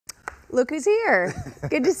Look who's here.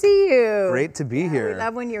 Good to see you. Great to be here. We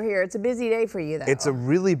love when you're here. It's a busy day for you, though. It's a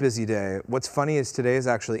really busy day. What's funny is today is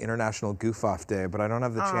actually International Goof Off Day, but I don't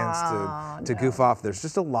have the chance to goof off. There's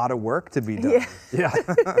just a lot of work to be done. Yeah.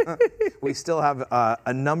 We still have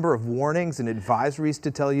a number of warnings and advisories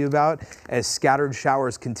to tell you about as scattered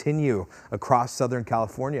showers continue across Southern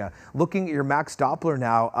California. Looking at your max Doppler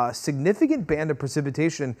now, a significant band of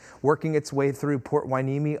precipitation working its way through Port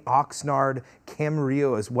Hueneme, Oxnard,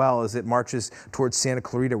 Camarillo, as well as it marches towards Santa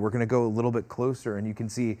Clarita. We're going to go a little bit closer, and you can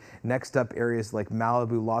see next up areas like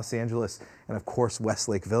Malibu, Los Angeles, and of course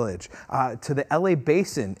Westlake Village. To the LA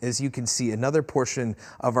Basin, as you can see, another portion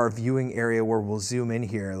of our viewing area where we'll zoom in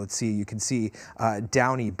here. Let's see, you can see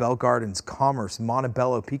Downey, Bell Gardens, Commerce,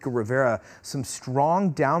 Montebello, Pico Rivera, some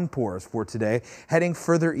strong downpours for today. Heading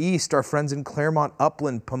further east, our friends in Claremont,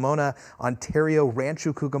 Upland, Pomona, Ontario,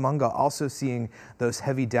 Rancho Cucamonga also seeing those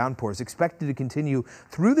heavy downpours expected to continue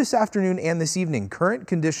through this afternoon and this evening. Current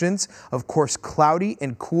conditions, of course, cloudy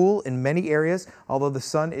and cool in many areas, although the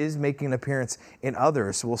sun is making an appearance in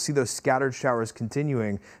others. So we'll see those scattered showers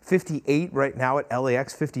continuing. 58 right now at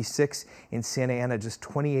LAX, 56 in Santa Ana, just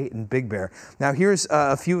 28 in Big Bear. Now here's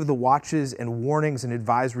a few of the watches and warnings and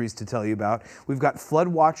advisories to tell you about. We've got flood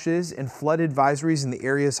watches and flood advisories in the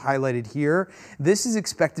areas highlighted here. This is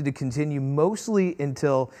expected to continue mostly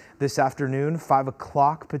until this afternoon, 5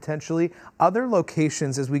 o'clock potentially. Other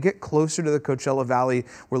locations, as we get closer to the Coachella Valley,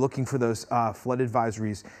 we're looking for those flood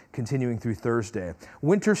advisories continuing through Thursday.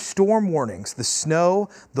 Winter storm warnings, the snow,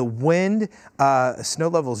 the wind, snow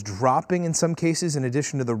levels dropping in some cases in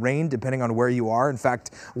addition to the rain, depending on where you are. In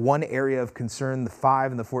fact, one area of concern, the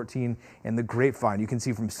 5 and the 14 and the Grapevine. You can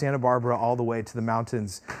see from Santa Barbara all the way to the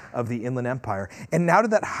mountains of the Inland Empire. And now to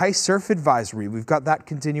that high surf advisory. We've got that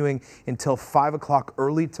continuing until 5 o'clock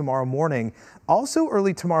early tomorrow morning. Also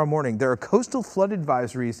early tomorrow morning, there are coastal flood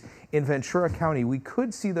advisories in Ventura County. We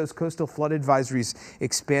could see those coastal flood advisories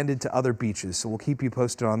expanded to other beaches, so we'll keep you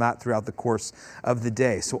posted on that throughout the course of the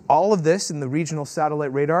day. So all of this in the regional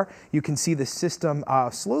satellite radar, you can see the system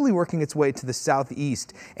slowly working its way to the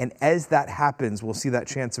southeast, and as that happens, we'll see that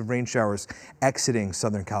chance of rain showers exiting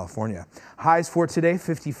Southern California. Highs for today,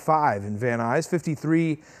 55 in Van Nuys,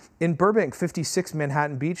 53 in Burbank, 56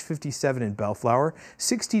 Manhattan Beach, 57 in Bellflower,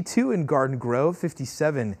 62 in Garden Grove,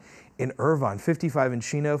 57 in Irvine, 55 in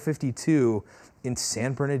Chino, 52 in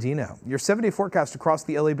San Bernardino. Your 7-day forecast across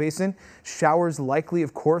the LA Basin, showers likely,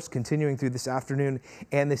 of course, continuing through this afternoon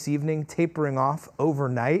and this evening, tapering off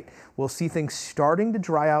overnight. We'll see things starting to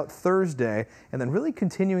dry out Thursday and then really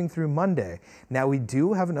continuing through Monday. Now, we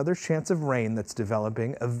do have another chance of rain that's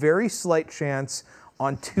developing, a very slight chance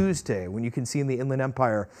on Tuesday, when you can see in the Inland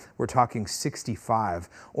Empire, we're talking 65.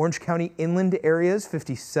 Orange County inland areas,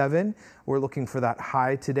 57. We're looking for that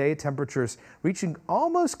high today. Temperatures reaching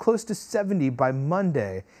almost close to 70 by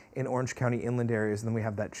Monday in Orange County inland areas. And then we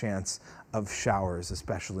have that chance of showers,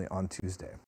 especially on Tuesday.